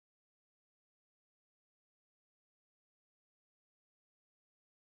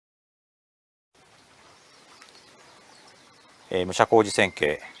武者小路線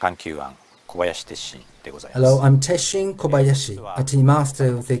形環球案小林鉄心でございます。Hello, I'm Tesshin Kobayashi, a tea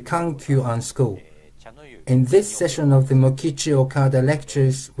master of the Kankyuan School. In this session of the Mokichi Okada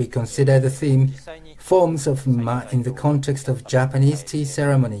lectures, we consider the theme Forms of Ma in the context of Japanese tea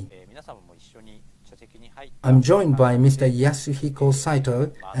ceremony. I'm joined by Mr. Yasuhiko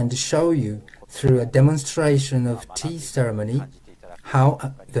Saito and show you through a demonstration of tea ceremony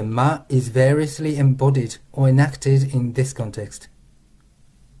how the Ma is variously embodied or enacted in this context.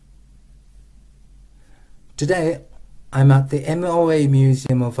 Today, I'm at the MOA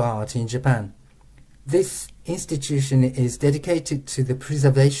Museum of Art in Japan. This institution is dedicated to the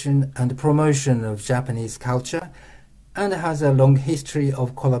preservation and promotion of Japanese culture and has a long history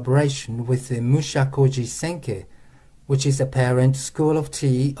of collaboration with the Mushakoji Senke, which is a parent school of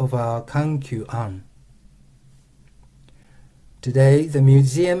tea of our Kankyuan. Today, the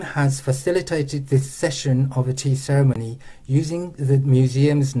museum has facilitated this session of a tea ceremony using the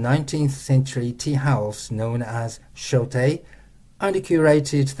museum's 19th century tea house known as Shotei and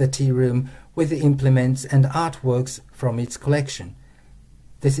curated the tea room with the implements and artworks from its collection.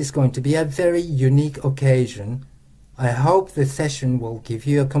 This is going to be a very unique occasion. I hope the session will give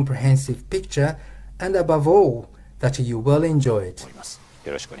you a comprehensive picture and above all, that you will enjoy it.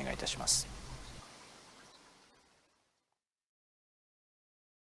 よろしくお願いいたします。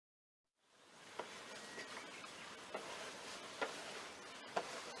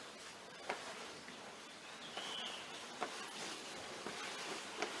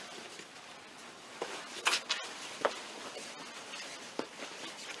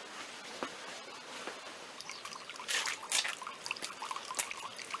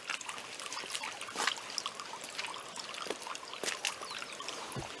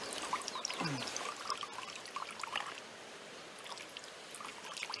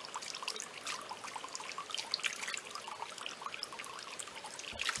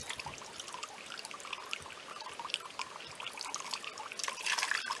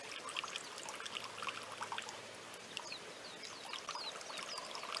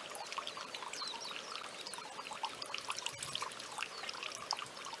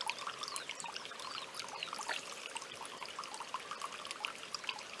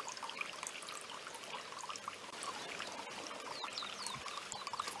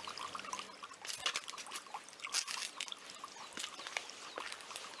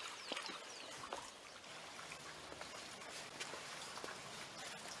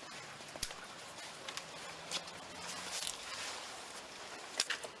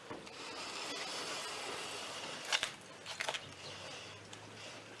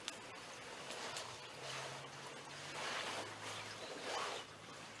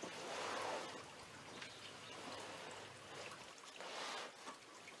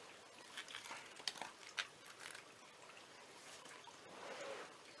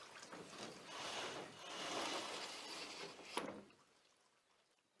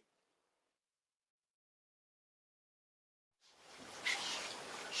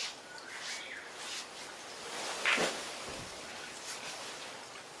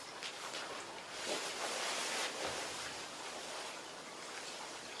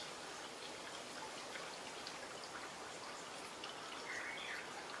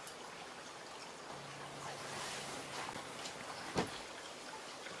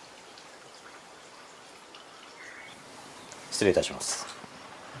失礼いたします。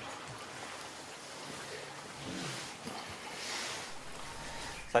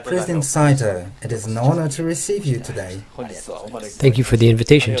President Saito, it is an honor to receive you today. Thank you for the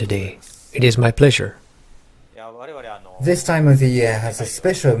invitation today. It is my pleasure. This time of the year has a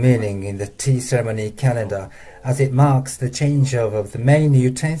special meaning in the tea ceremony calendar as it marks the changeover of the main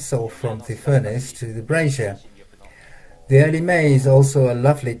utensil from the furnace to the brazier. The early May is also a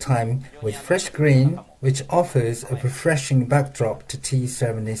lovely time with fresh green, which offers a refreshing backdrop to tea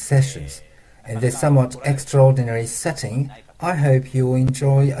ceremony sessions. In this somewhat extraordinary setting, I hope you will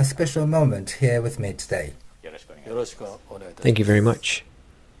enjoy a special moment here with me today. Thank you very much.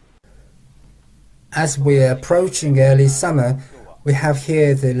 As we are approaching early summer, we have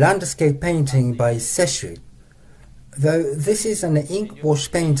here the landscape painting by Seshu. Though this is an ink wash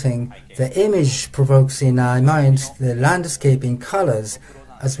painting, the image provokes in our minds the landscape in colors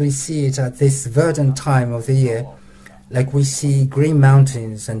as we see it at this verdant time of the year, like we see green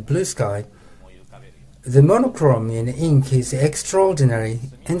mountains and blue sky. The monochrome in ink is extraordinary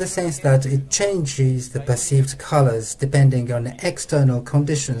in the sense that it changes the perceived colors depending on external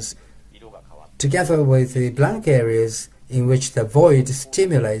conditions, together with the blank areas in which the void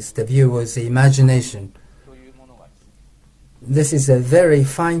stimulates the viewer's imagination. This is a very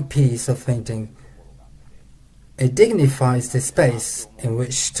fine piece of painting. It dignifies the space in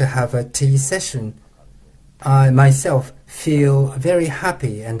which to have a tea session. I myself feel very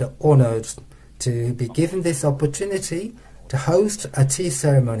happy and honored to be given this opportunity to host a tea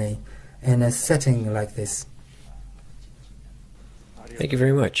ceremony in a setting like this. Thank you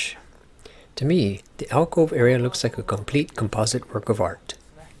very much. To me, the alcove area looks like a complete composite work of art.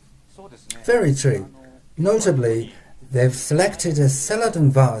 Very true. Notably, they've selected a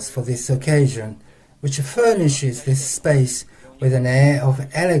celadon vase for this occasion, which furnishes this space with an air of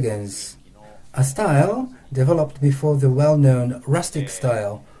elegance, a style developed before the well-known rustic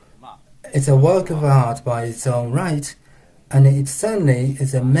style. It's a work of art by its own right, and it certainly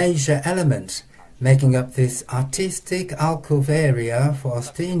is a major element making up this artistic alcove area for us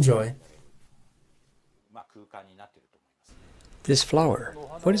to enjoy. This flower,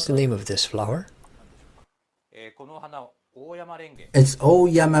 what is the name of this flower? It's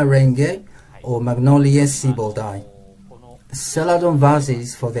Oyama Renge, or Magnolia Sibaldai. Celadon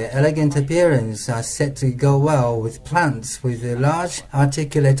vases for their elegant appearance are said to go well with plants with a large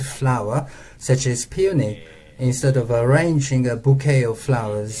articulate flower, such as peony, instead of arranging a bouquet of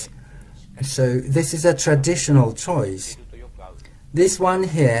flowers. So this is a traditional choice. This one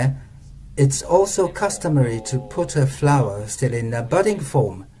here, it's also customary to put a flower still in a budding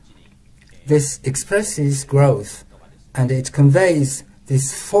form. This expresses growth, and it conveys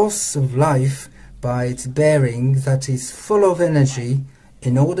this force of life by its bearing that is full of energy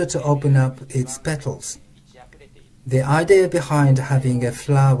in order to open up its petals. The idea behind having a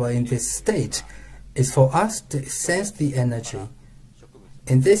flower in this state is for us to sense the energy.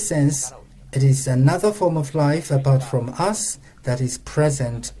 In this sense, it is another form of life apart from us that is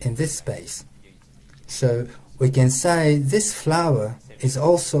present in this space. So we can say this flower is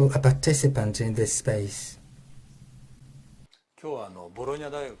also a participant in this space.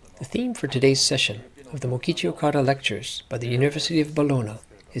 The theme for today's session of the Mokichi Okada lectures by the University of Bologna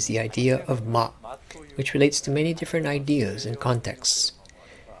is the idea of Ma, which relates to many different ideas and contexts.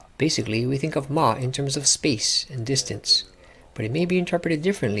 Basically, we think of Ma in terms of space and distance, but it may be interpreted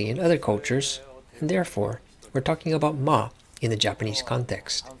differently in other cultures, and therefore, we're talking about Ma in the Japanese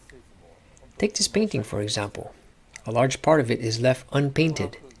context. Take this painting, for example. A large part of it is left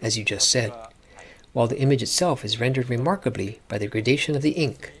unpainted, as you just said, while the image itself is rendered remarkably by the gradation of the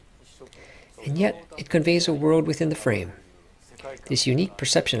ink. And yet, it conveys a world within the frame. This unique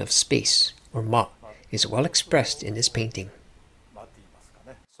perception of space, or Ma, is well expressed in this painting.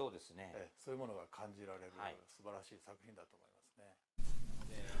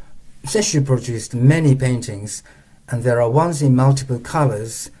 Sesshu produced many paintings, and there are ones in multiple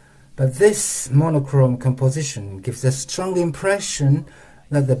colors, but this monochrome composition gives a strong impression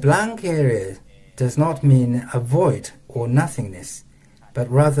that the blank area does not mean a void or nothingness, but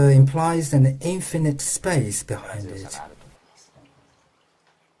rather implies an infinite space behind it.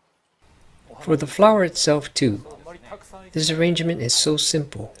 For the flower itself too, this arrangement is so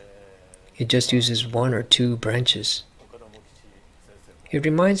simple. It just uses one or two branches. It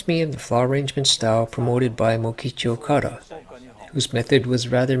reminds me of the flower arrangement style promoted by Mokichi Okada, whose method was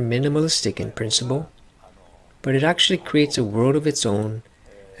rather minimalistic in principle, but it actually creates a world of its own,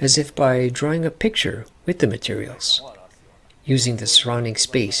 as if by drawing a picture with the materials, using the surrounding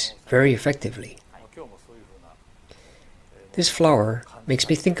space very effectively. This flower makes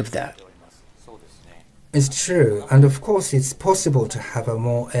me think of that. It's true, and of course it's possible to have a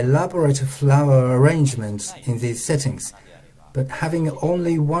more elaborate flower arrangement in these settings, but having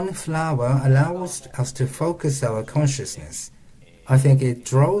only one flower allows us to focus our consciousness. I think it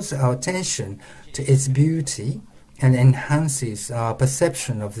draws our attention to its beauty and enhances our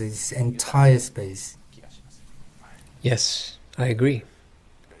perception of this entire space. Yes, I agree.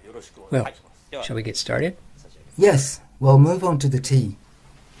 Well, shall we get started? Yes, we'll move on to the tea.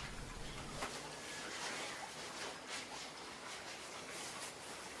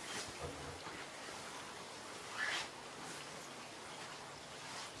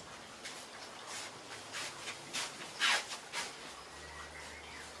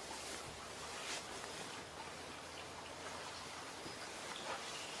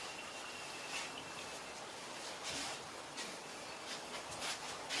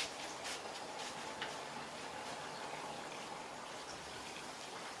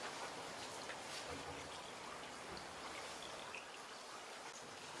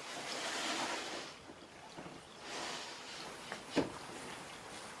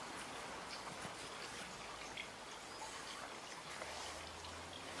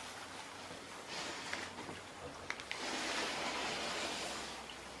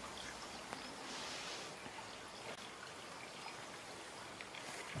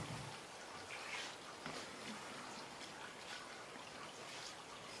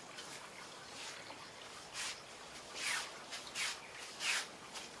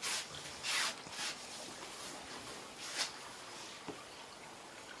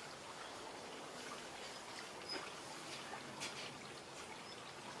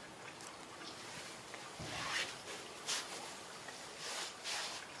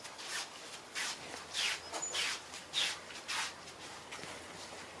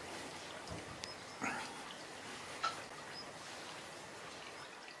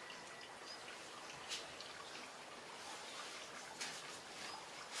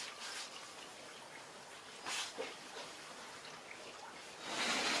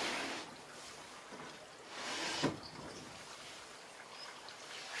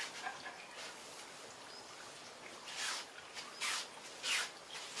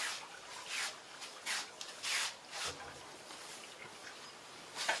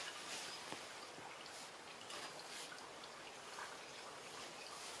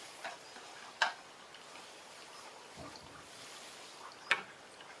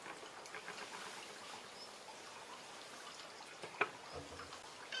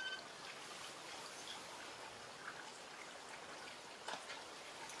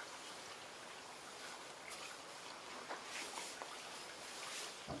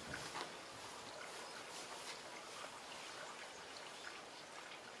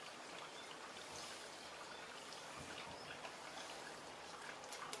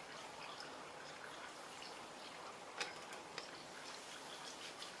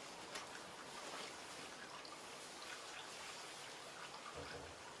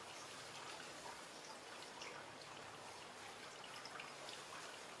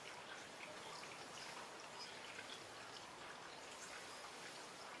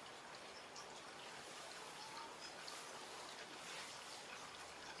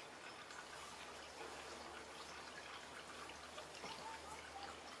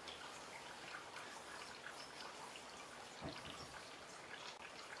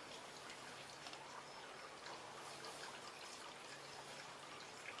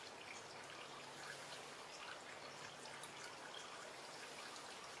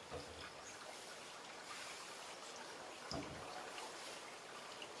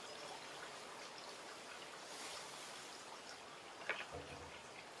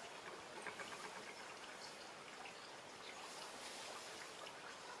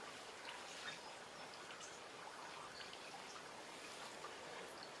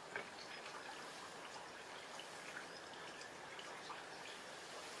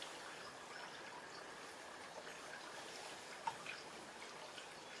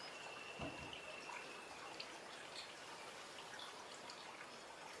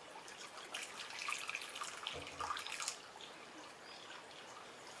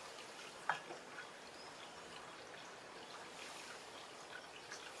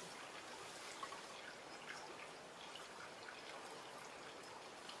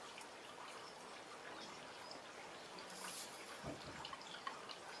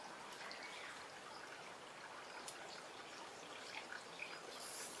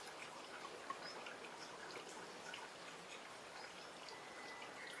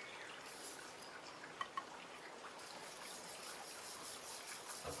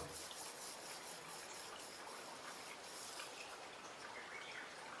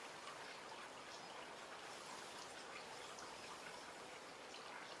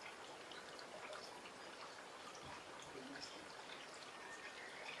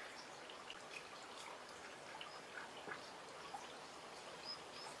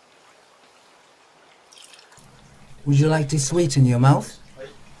 Would you like to sweeten your mouth?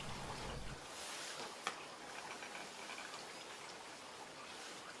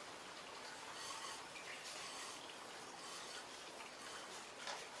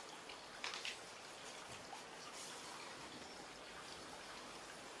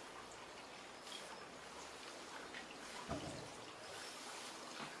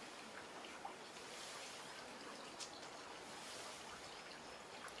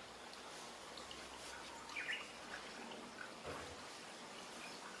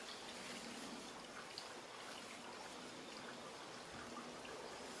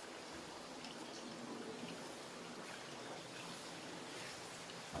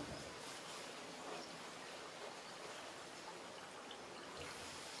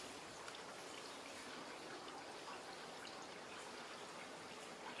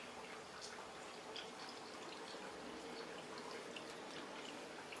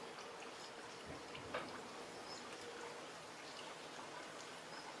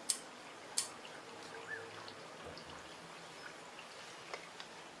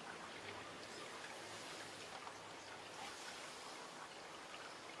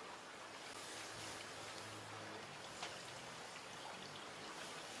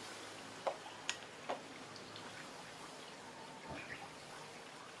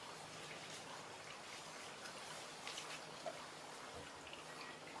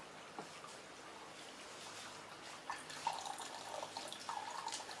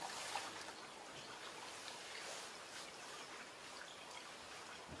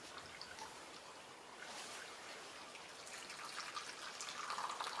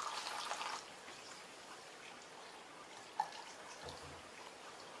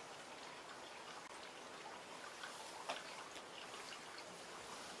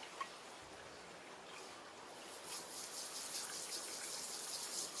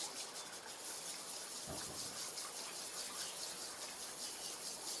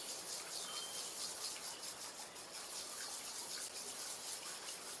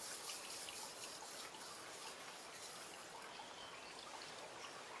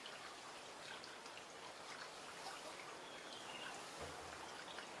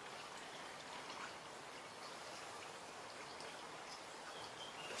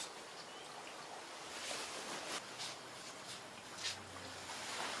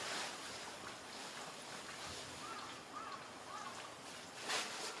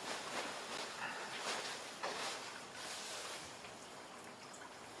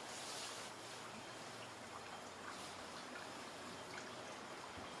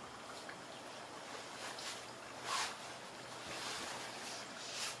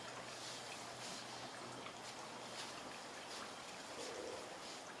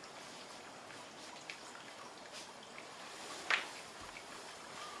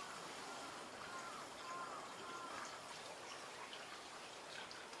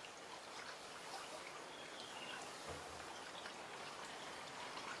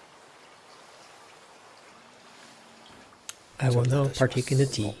 I will now partake in the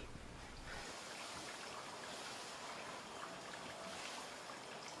tea.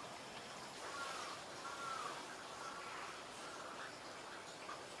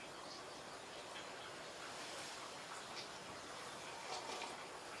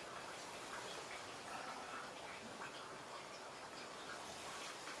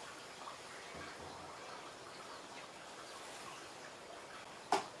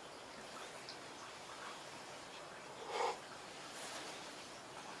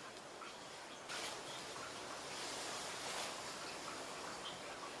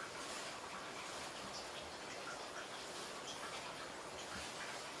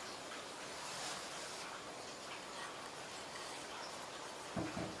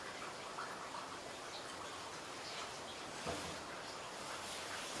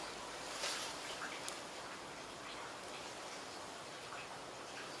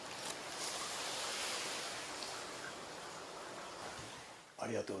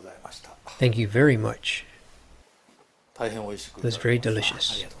 Thank you very much. It was very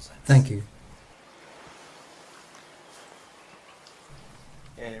delicious. Thank you.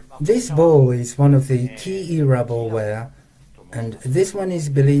 This bowl is one of the key era bowlware, and this one is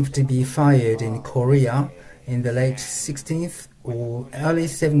believed to be fired in Korea in the late 16th or early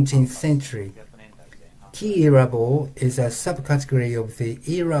 17th century. Key era bowl is a subcategory of the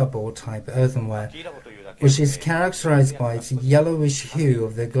era bowl type earthenware, which is characterized by its yellowish hue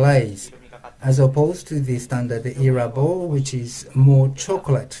of the glaze, as opposed to the standard era bowl, which is more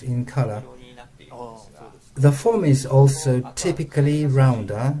chocolate in color. The form is also typically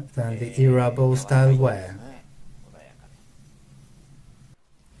rounder than the era bowl style ware.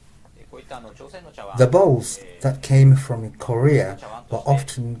 The bowls that came from Korea were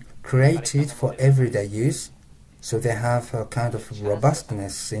often created for everyday use, so they have a kind of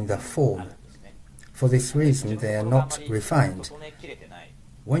robustness in the form. For this reason, they are not refined.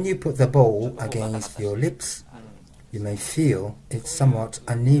 When you put the bowl against your lips, you may feel its somewhat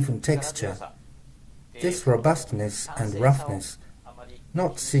uneven texture. This robustness and roughness,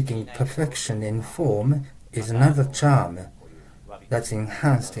 not seeking perfection in form, is another charm that's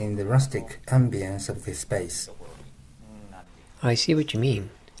enhanced in the rustic ambience of this space. I see what you mean.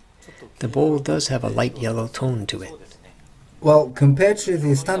 The bowl does have a light yellow tone to it. Well, compared to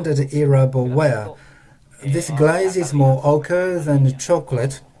the standard era bowlware, this glaze is more ochre than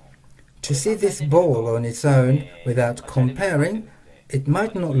chocolate. To see this bowl on its own without comparing, it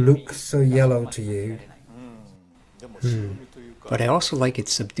might not look so yellow to you. But I also like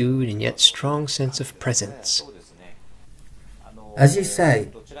its subdued and yet strong sense of presence. As you say,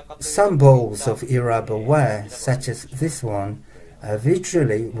 some bowls of era bowlware, such as this one, are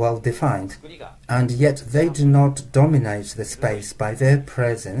visually well defined, and yet they do not dominate the space by their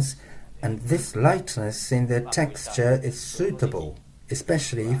presence, and this lightness in their texture is suitable,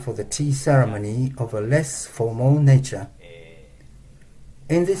 especially for the tea ceremony of a less formal nature.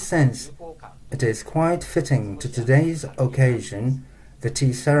 In this sense, it is quite fitting to today's occasion, the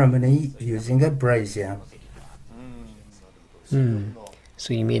tea ceremony using a brazier.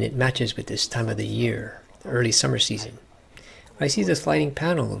 So you mean it matches with this time of the year, the early summer season. I see the sliding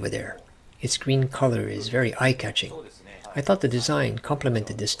panel over there. Its green color is very eye-catching. I thought the design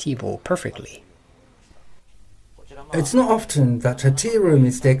complemented this tea bowl perfectly. It's not often that a tea room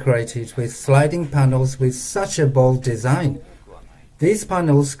is decorated with sliding panels with such a bold design. These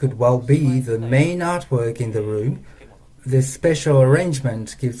panels could well be the main artwork in the room. This special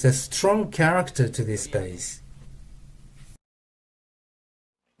arrangement gives a strong character to this space.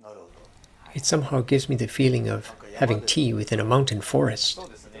 It somehow gives me the feeling of having tea within a mountain forest.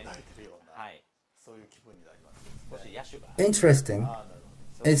 Interesting.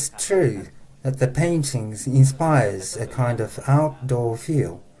 It's true that the paintings inspires a kind of outdoor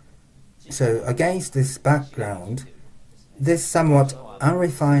feel. So against this background, this somewhat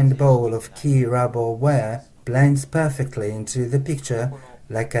unrefined bowl of key rubberware blends perfectly into the picture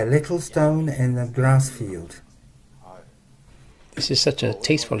like a little stone in a grass field. This is such a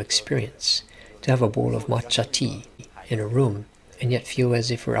tasteful experience, to have a bowl of matcha tea in a room and yet feel as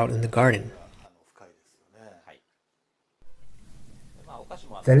if we're out in the garden.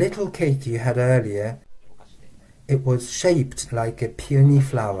 The little cake you had earlier, it was shaped like a peony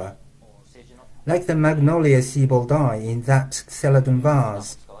flower, like the magnolia sieboldi in that celadon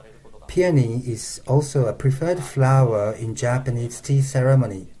vase. Peony is also a preferred flower in Japanese tea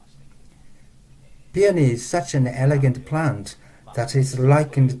ceremony. Peony is such an elegant plant that is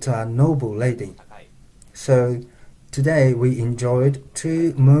likened to a noble lady. So, today we enjoyed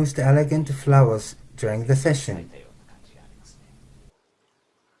two most elegant flowers during the session.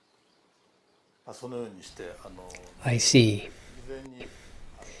 I see.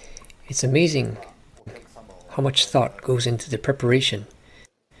 It's amazing how much thought goes into the preparation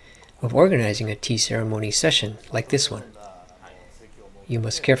of organizing a tea ceremony session like this one. You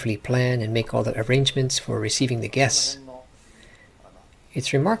must carefully plan and make all the arrangements for receiving the guests.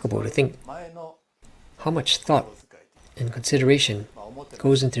 It's remarkable to think how much thought and consideration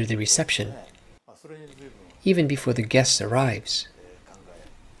goes into the reception, even before the guest arrives.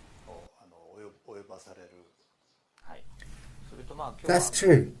 That's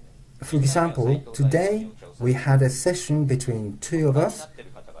true. For example, today we had a session between two of us,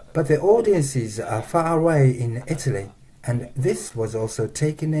 but the audiences are far away in Italy, and this was also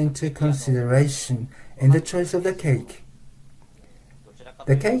taken into consideration in the choice of the cake.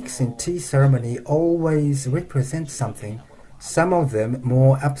 The cakes in tea ceremony always represent something, some of them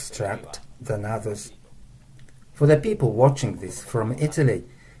more abstract than others. For the people watching this from Italy,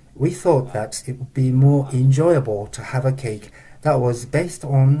 we thought that it would be more enjoyable to have a cake that was based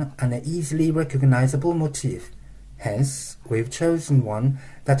on an easily recognizable motif. Hence, we've chosen one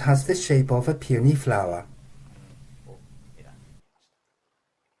that has the shape of a peony flower.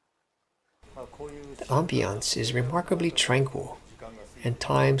 The ambiance is remarkably tranquil, and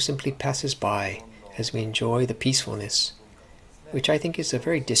time simply passes by as we enjoy the peacefulness, which I think is a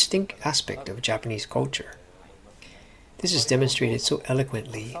very distinct aspect of Japanese culture. This is demonstrated so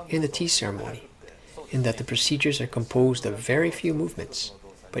eloquently in the tea ceremony, in that the procedures are composed of very few movements,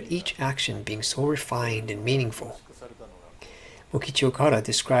 but each action being so refined and meaningful. Mokichi Okada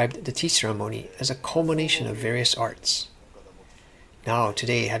described the tea ceremony as a culmination of various arts. Now,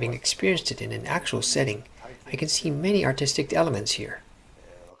 today, having experienced it in an actual setting, I can see many artistic elements here.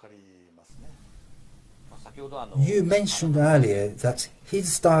 You mentioned earlier that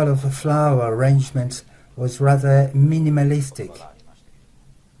his style of flower arrangement was rather minimalistic.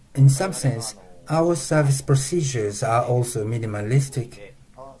 In some sense, our service procedures are also minimalistic,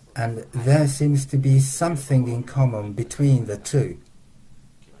 and there seems to be something in common between the two.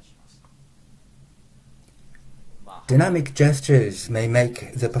 Dynamic gestures may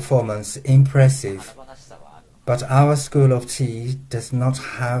make the performance impressive, but our school of tea does not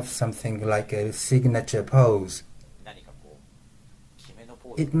have something like a signature pose.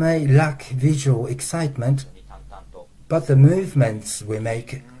 It may lack visual excitement, but the movements we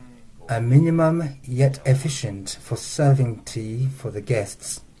make are minimum yet efficient for serving tea for the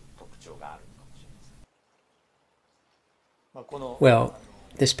guests. Well,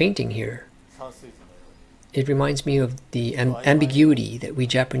 this painting here, it reminds me of the ambiguity that we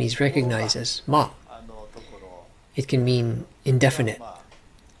Japanese recognize as ma. It can mean indefinite,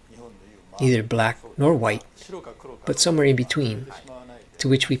 neither black nor white, but somewhere in between, to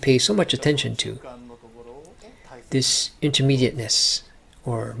which we pay so much attention to. This intermediateness,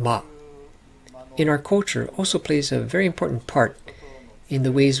 or ma, in our culture also plays a very important part in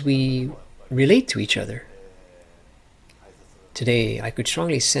the ways we relate to each other. Today, I could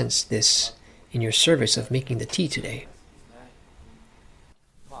strongly sense this in your service of making the tea today.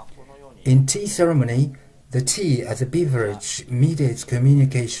 In tea ceremony, the tea as a beverage mediates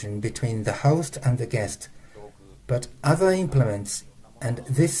communication between the host and the guest, but other implements and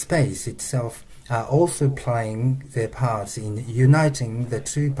this space itself are also playing their parts in uniting the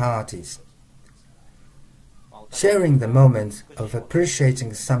two parties. Sharing the moment of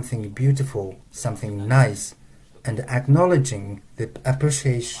appreciating something beautiful, something nice, and acknowledging the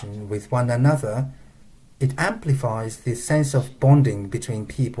appreciation with one another, it amplifies the sense of bonding between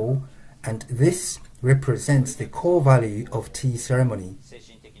people, and this represents the core value of tea ceremony.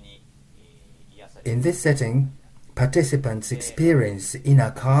 In this setting, participants experience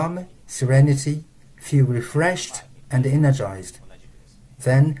inner calm, serenity, feel refreshed and energized.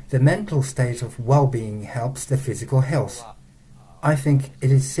 Then the mental state of well-being helps the physical health. I think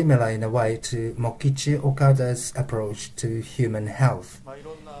it is similar in a way to Mokichi Okada's approach to human health.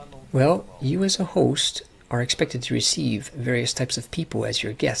 Well, you as a host are expected to receive various types of people as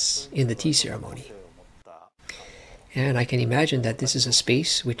your guests in the tea ceremony. And I can imagine that this is a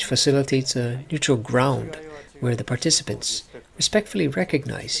space which facilitates a neutral ground where the participants respectfully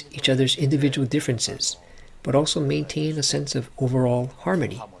recognize each other's individual differences, but also maintain a sense of overall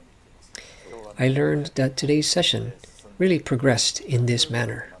harmony. I learned that today's session really progressed in this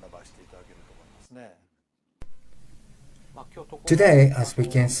manner. Today, as we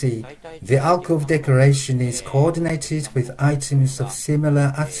can see, the alcove decoration is coordinated with items of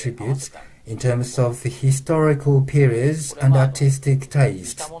similar attributes in terms of the historical periods and artistic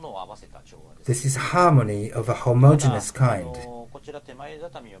taste. This is harmony of a homogeneous kind.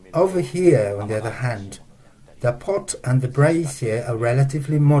 Over here, on the other hand, the pot and the brazier are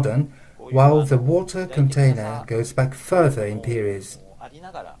relatively modern, while the water container goes back further in periods.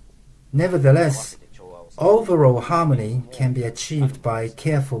 Nevertheless, overall harmony can be achieved by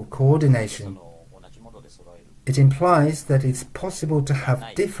careful coordination. It implies that it's possible to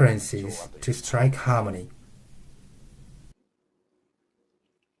have differences to strike harmony.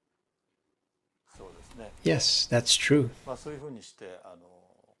 Yes, that's true.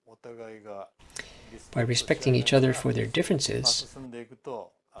 By respecting each other for their differences,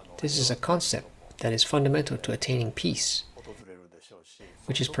 this is a concept that is fundamental to attaining peace,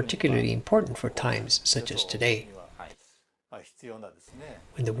 which is particularly important for times such as today,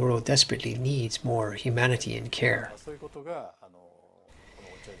 when the world desperately needs more humanity and care.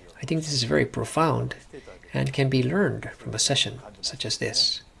 I think this is very profound and can be learned from a session such as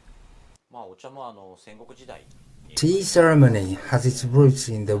this. Tea ceremony has its roots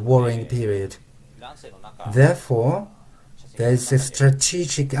in the warring period. Therefore, there is a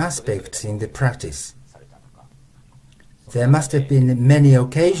strategic aspect in the practice. There must have been many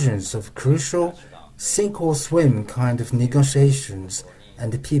occasions of crucial sink or swim kind of negotiations,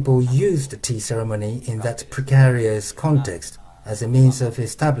 and people used tea ceremony in that precarious context as a means of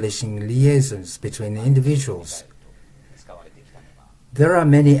establishing liaisons between individuals. There are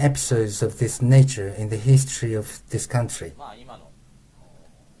many episodes of this nature in the history of this country.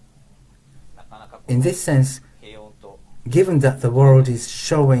 In this sense, given that the world is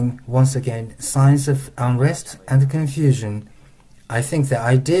showing once again signs of unrest and confusion, I think the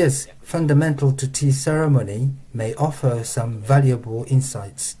ideas fundamental to tea ceremony may offer some valuable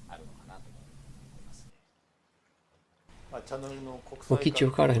insights. Mokichi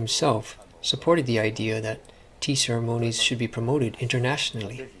Okada himself supported the idea that tea ceremonies should be promoted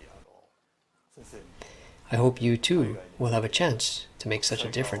internationally. I hope you too will have a chance to make such a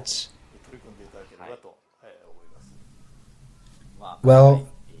difference. Well,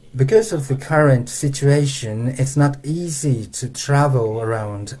 because of the current situation, it's not easy to travel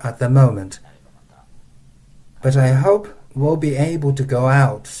around at the moment. But I hope we'll be able to go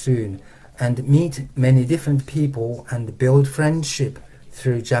out soon and meet many different people and build friendship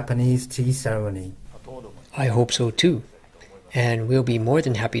through Japanese tea ceremony. I hope so too, and we'll be more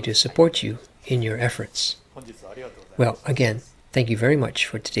than happy to support you in your efforts. Well, again, thank you very much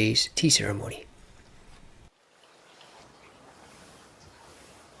for today's tea ceremony.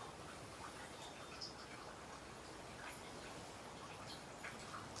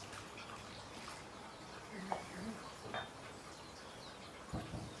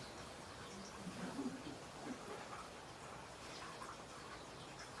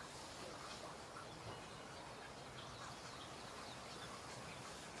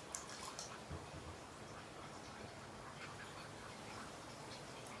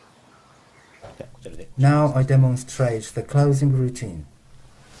 Now I demonstrate the closing routine.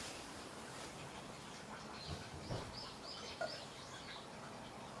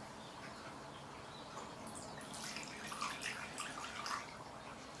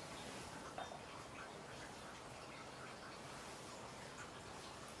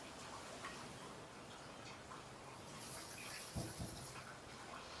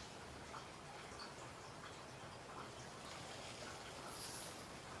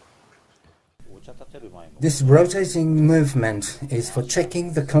 This rotating movement is for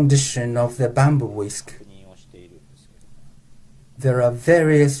checking the condition of the bamboo whisk. There are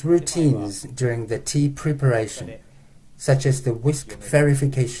various routines during the tea preparation, such as the whisk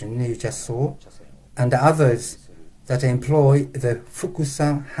verification you just saw, and others that employ the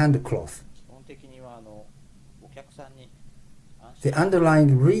fukusa handcloth. The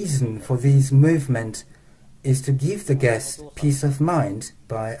underlying reason for these movements is to give the guest peace of mind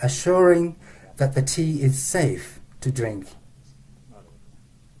by assuring that the tea is safe to drink.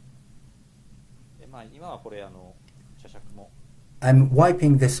 I'm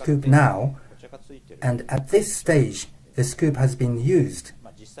wiping the scoop now, and at this stage the scoop has been used,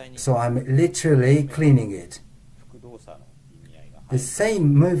 so I'm literally cleaning it. The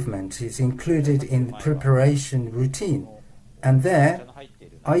same movement is included in the preparation routine, and there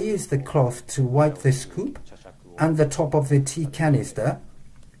I use the cloth to wipe the scoop and the top of the tea canister,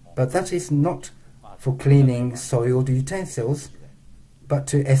 but that is not for cleaning soiled utensils, but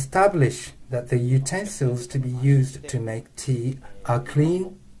to establish that the utensils to be used to make tea are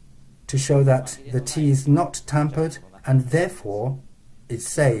clean, to show that the tea is not tampered and therefore is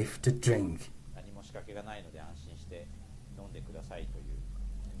safe to drink.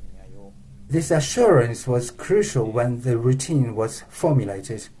 This assurance was crucial when the routine was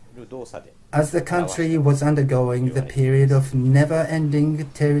formulated, as the country was undergoing the period of never-ending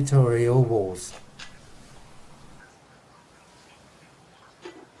territorial wars.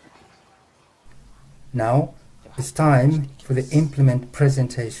 Now, it's time for the implement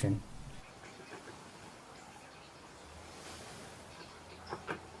presentation.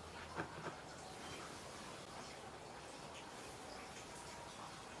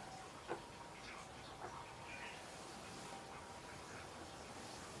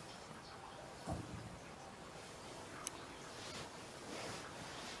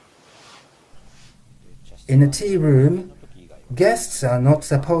 In a tea room, guests are not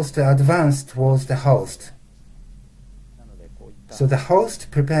supposed to advance towards the host. So the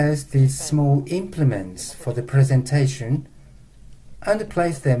host prepares these small implements for the presentation and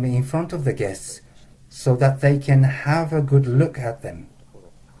place them in front of the guests so that they can have a good look at them.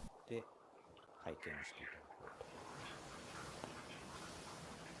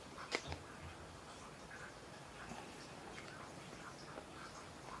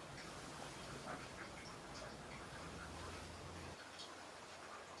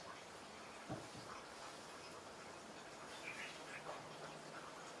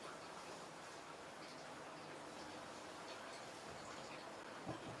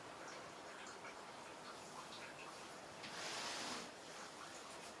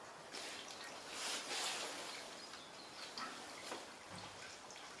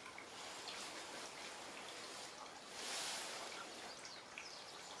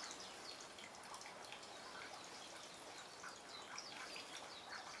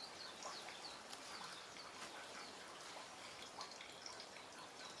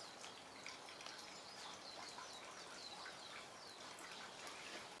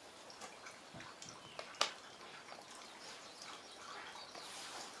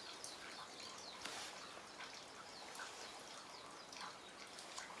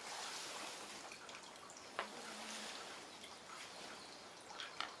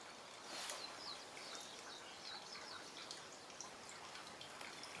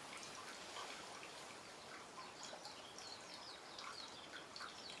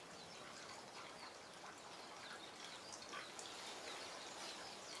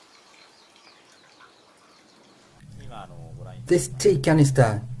 This tea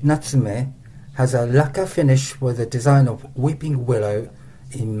canister, Natsume, has a lacquer finish with a design of weeping willow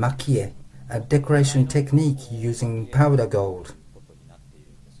in makie, a decoration technique using powder gold.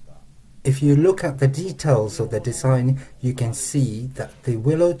 If you look at the details of the design, you can see that the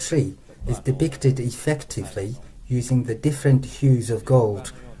willow tree is depicted effectively using the different hues of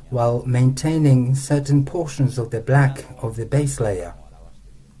gold while maintaining certain portions of the black of the base layer.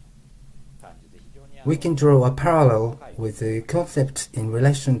 We can draw a parallel with the concept in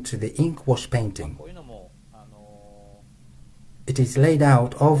relation to the ink wash painting. It is laid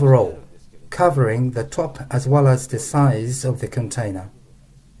out overall, covering the top as well as the size of the container.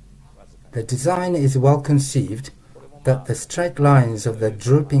 The design is well conceived, but the straight lines of the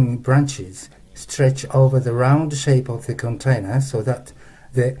drooping branches stretch over the round shape of the container so that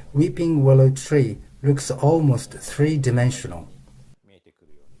the weeping willow tree looks almost three-dimensional.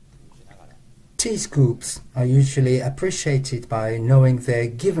 Tea scoops are usually appreciated by knowing their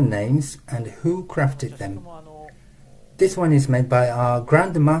given names and who crafted them. This one is made by our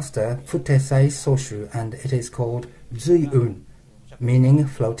grandmaster Futesai Soshu, and it is called Zui-un, meaning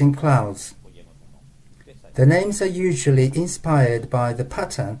floating clouds. The names are usually inspired by the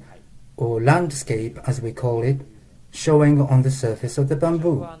pattern, or landscape as we call it, showing on the surface of the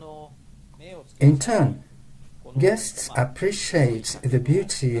bamboo. In turn, guests appreciate the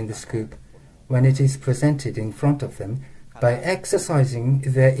beauty in the scoop when it is presented in front of them by exercising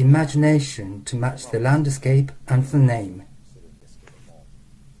their imagination to match the landscape and the name.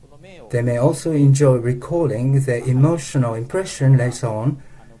 They may also enjoy recalling the emotional impression later on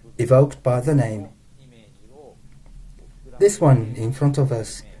evoked by the name. This one in front of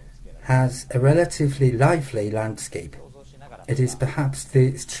us has a relatively lively landscape. It is perhaps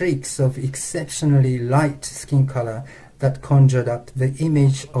the streaks of exceptionally light skin color that conjured up the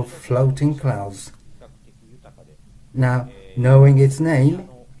image of floating clouds. Now, knowing its name,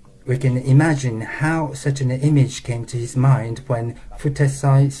 we can imagine how such an image came to his mind when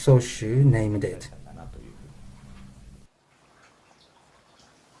Futesai Soshu named it.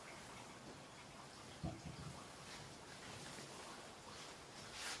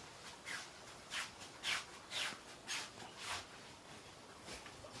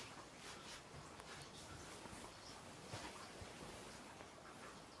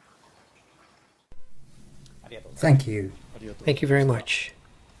 Thank you. Thank you very much.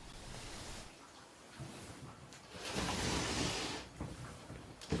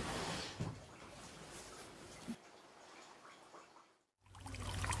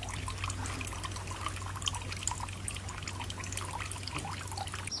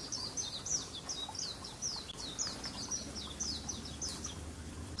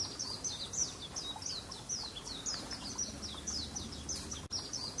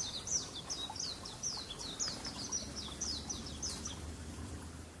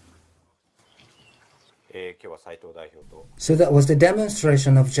 So that was the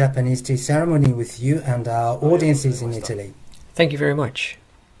demonstration of Japanese tea ceremony with you and our audiences in Italy. Thank you very much.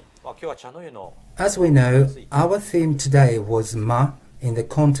 As we know, our theme today was Ma in the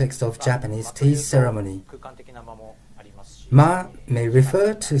context of Japanese tea ceremony. Ma may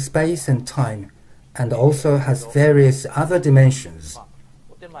refer to space and time, and also has various other dimensions.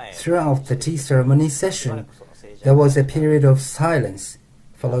 Throughout the tea ceremony session, there was a period of silence,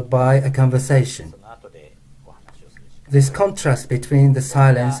 followed by a conversation. This contrast between the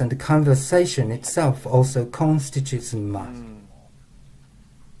silence and the conversation itself also constitutes Ma.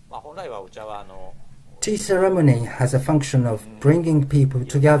 Tea ceremony has a function of bringing people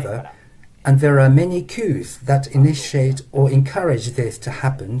together, and there are many cues that initiate or encourage this to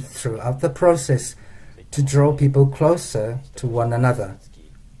happen throughout the process to draw people closer to one another.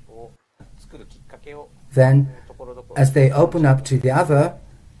 Then, as they open up to the other,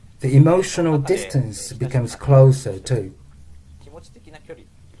 the emotional distance becomes closer too.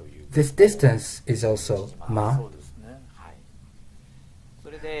 This distance is also Ma.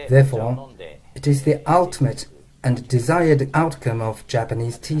 Therefore, it is the ultimate and desired outcome of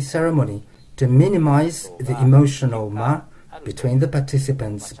Japanese tea ceremony to minimize the emotional Ma between the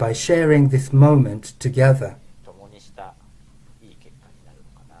participants by sharing this moment together.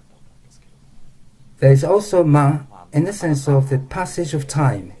 There is also Ma in the sense of the passage of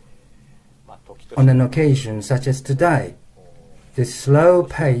time. On an occasion such as today, this slow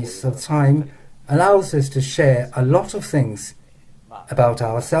pace of time allows us to share a lot of things about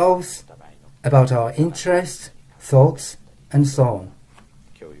ourselves, about our interests, thoughts, and so on.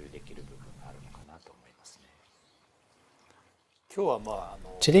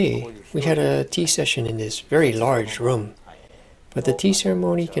 Today, we had a tea session in this very large room, but the tea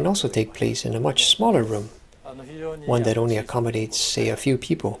ceremony can also take place in a much smaller room. one that only accommodates, say, a few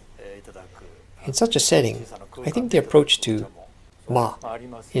people. In such a setting, I think the approach to Ma,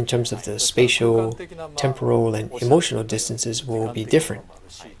 in terms of the spatial, temporal, and emotional distances, will be different.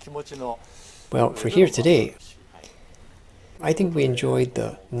 Well, for here today, I think we enjoyed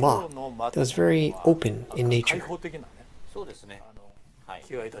the Ma that was very open in nature.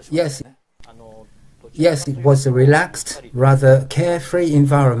 Yes, it was a relaxed, rather carefree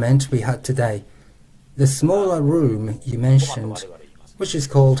environment we had today. The smaller room you mentioned, which is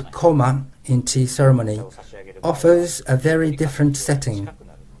called Koma in tea ceremony, offers a very different setting.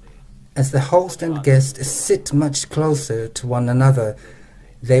 As the host and guest sit much closer to one another,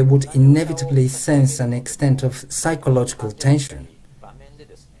 they would inevitably sense an extent of psychological tension.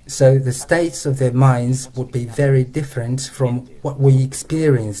 So the states of their minds would be very different from what we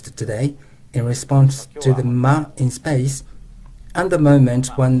experienced today in response to the Ma in space and the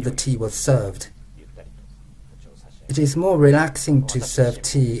moment when the tea was served. It is more relaxing to serve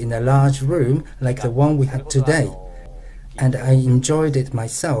tea in a large room like the one we had today, and I enjoyed it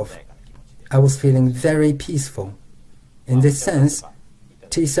myself. I was feeling very peaceful. In this sense,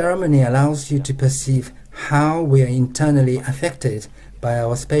 tea ceremony allows you to perceive how we are internally affected by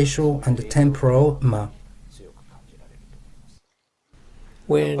our spatial and temporal Ma.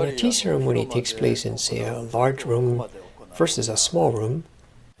 When a tea ceremony takes place in, say, a large room versus a small room,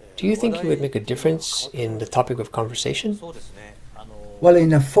 do you think it would make a difference in the topic of conversation? Well,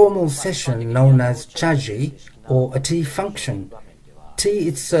 in a formal session known as chaji, or a tea function, tea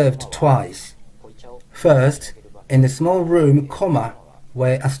is served twice. First, in a small room, Koma,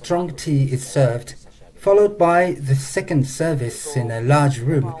 where a strong tea is served, followed by the second service in a large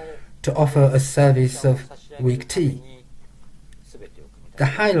room to offer a service of weak tea. The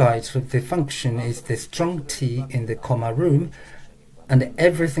highlight of the function is the strong tea in the Koma room, and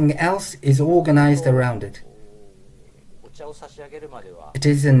everything else is organized around it. It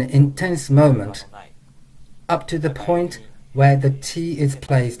is an intense moment, up to the point where the tea is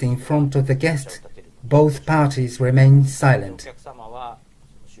placed in front of the guest. Both parties remain silent.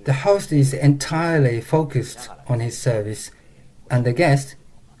 The host is entirely focused on his service, and the guest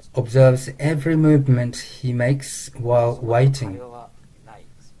observes every movement he makes while waiting.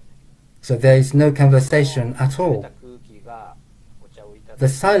 So there is no conversation at all. The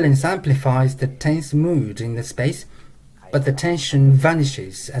silence amplifies the tense mood in the space, but the tension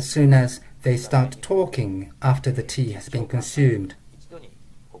vanishes as soon as they start talking after the tea has been consumed.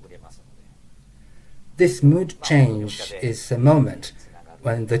 This mood change is a moment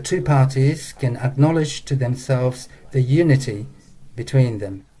when the two parties can acknowledge to themselves the unity between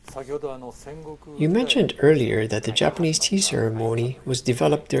them. You mentioned earlier that the Japanese tea ceremony was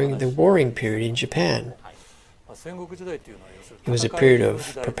developed during the warring period in Japan. It was a period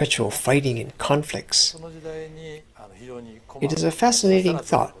of perpetual fighting and conflicts. It is a fascinating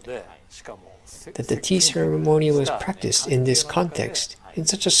thought that the tea ceremony was practiced in this context, in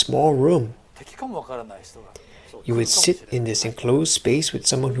such a small room. You would sit in this enclosed space with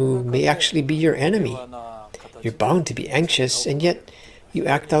someone who may actually be your enemy. You're bound to be anxious, and yet you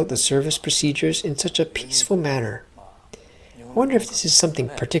act out the service procedures in such a peaceful manner. I wonder if this is something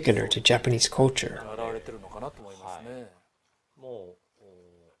particular to Japanese culture.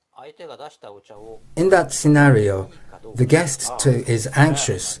 In that scenario, the guest too is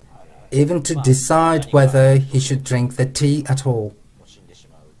anxious, even to decide whether he should drink the tea at all.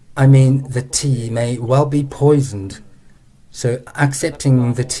 I mean, the tea may well be poisoned, so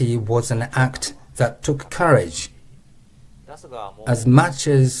accepting the tea was an act that took courage. As much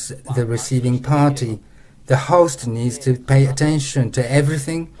as the receiving party, the host needs to pay attention to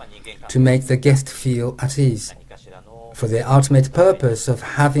everything to make the guest feel at ease. For the ultimate purpose of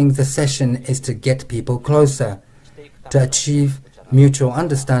having the session is to get people closer, to achieve mutual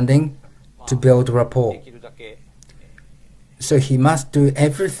understanding, to build rapport. So he must do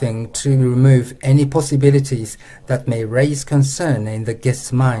everything to remove any possibilities that may raise concern in the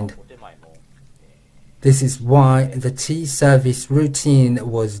guest's mind. This is why the tea service routine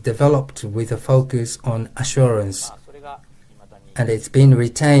was developed with a focus on assurance, and it's been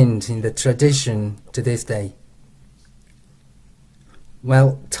retained in the tradition to this day.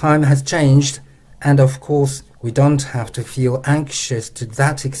 Well, time has changed, and of course we don't have to feel anxious to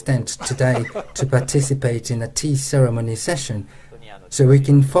that extent today to participate in a tea ceremony session, so we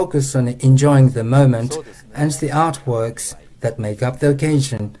can focus on enjoying the moment and the artworks that make up the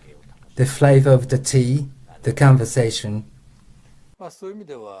occasion, the flavor of the tea, the conversation.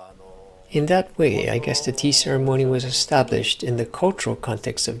 In that way, I guess the tea ceremony was established in the cultural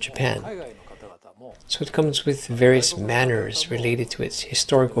context of Japan. So it comes with various manners related to its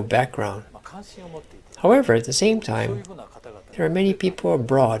historical background. However, at the same time, there are many people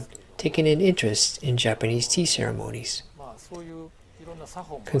abroad taking an interest in Japanese tea ceremonies.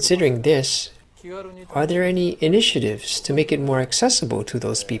 Considering this, are there any initiatives to make it more accessible to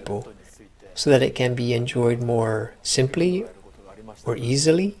those people so that it can be enjoyed more simply or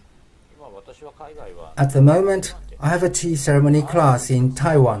easily? At the moment, I have a tea ceremony class in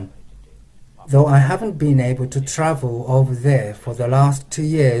Taiwan. Though I haven't been able to travel over there for the last 2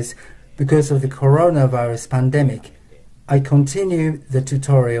 years because of the coronavirus pandemic, I continue the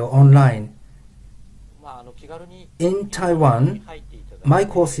tutorial online. In Taiwan, my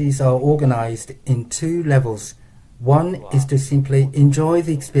courses are organized in 2 levels. One is to simply enjoy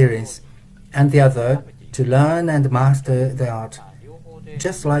the experience, and the other to learn and master the art,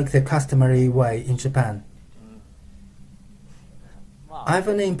 just like the customary way in Japan. I have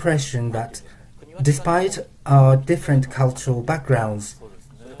an impression that, despite our different cultural backgrounds,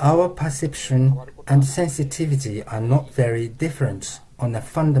 our perception and sensitivity are not very different on a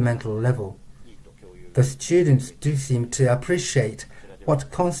fundamental level. The students do seem to appreciate what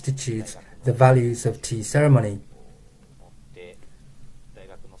constitutes the values of tea ceremony.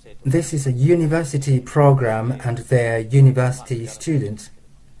 This is a university program and they are university students.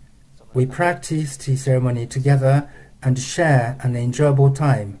 We practice tea ceremony together and share an enjoyable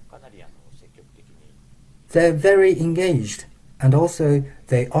time. They're very engaged, and also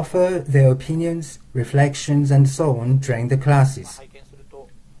they offer their opinions, reflections and so on during the classes.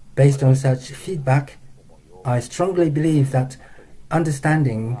 Based on such feedback, I strongly believe that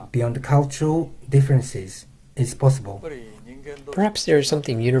understanding beyond cultural differences is possible. Perhaps there is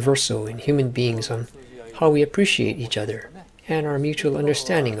something universal in human beings on how we appreciate each other and our mutual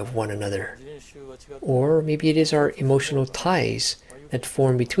understanding of one another. Or maybe it is our emotional ties that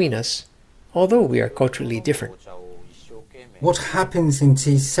form between us, although we are culturally different. What happens in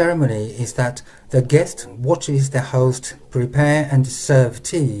tea ceremony is that the guest watches the host prepare and serve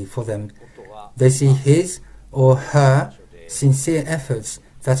tea for them. They see his or her sincere efforts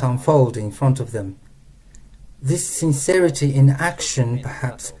that unfold in front of them. This sincerity in action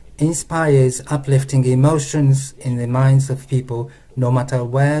perhaps inspires uplifting emotions in the minds of people no matter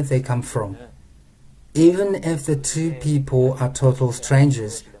where they come from. Even if the 2 people are total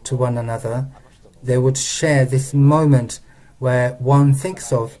strangers to one another, they would share this moment where one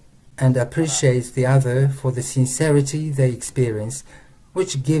thinks of and appreciates the other for the sincerity they experience,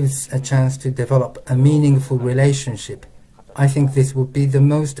 which gives a chance to develop a meaningful relationship. I think this would be the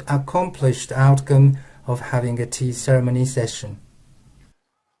most accomplished outcome of having a tea ceremony session.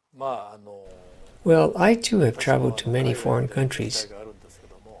 Well, I too have traveled to many foreign countries,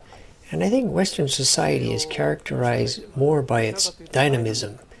 and I think Western society is characterized more by its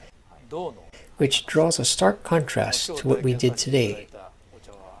dynamism, which draws a stark contrast to what we did today,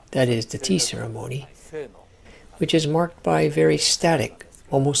 that is, the tea ceremony, which is marked by very static,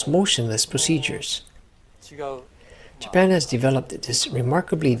 almost motionless procedures. Japan has developed this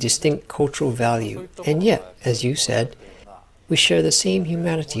remarkably distinct cultural value, and yet, as you said, we share the same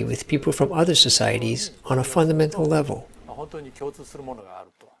humanity with people from other societies on a fundamental level.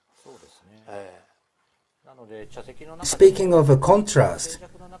 Speaking of a contrast,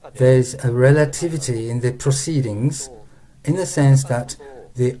 there is a relativity in the proceedings in the sense that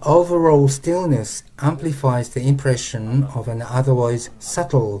the overall stillness amplifies the impression of an otherwise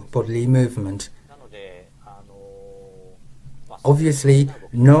subtle bodily movement. Obviously,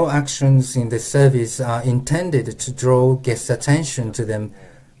 no actions in the service are intended to draw guests' attention to them,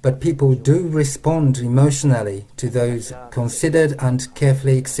 but people do respond emotionally to those considered and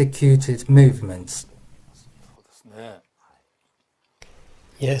carefully executed movements.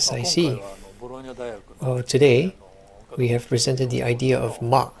 Yes, I see. Well, today, we have presented the idea of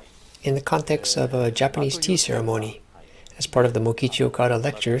Ma in the context of a Japanese tea ceremony as part of the Mokichi Okada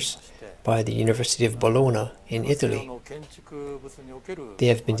lectures by the University of Bologna in Italy. They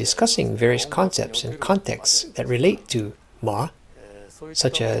have been discussing various concepts and contexts that relate to Ma,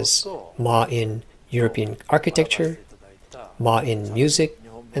 such as Ma in European architecture, Ma in music,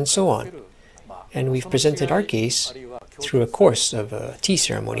 and so on. And we've presented our case through a course of a tea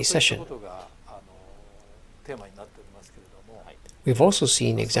ceremony session. We've also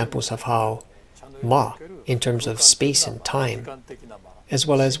seen examples of how Ma, in terms of space and time, as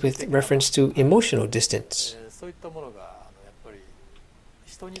well as with reference to emotional distance.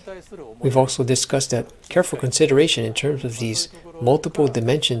 We've also discussed that careful consideration in terms of these multiple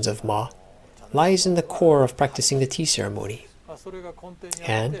dimensions of Ma lies in the core of practicing the tea ceremony.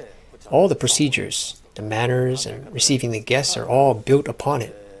 And all the procedures, the manners, and receiving the guests are all built upon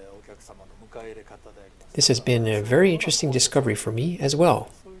it. This has been a very interesting discovery for me as well.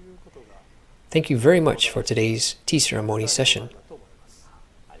 Thank you very much for today's tea ceremony session.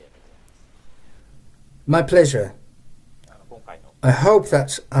 My pleasure. I hope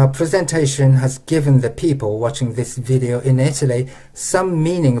that our presentation has given the people watching this video in Italy some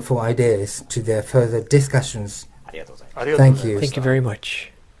meaningful ideas to their further discussions. Thank you. Thank you very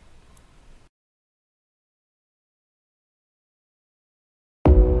much.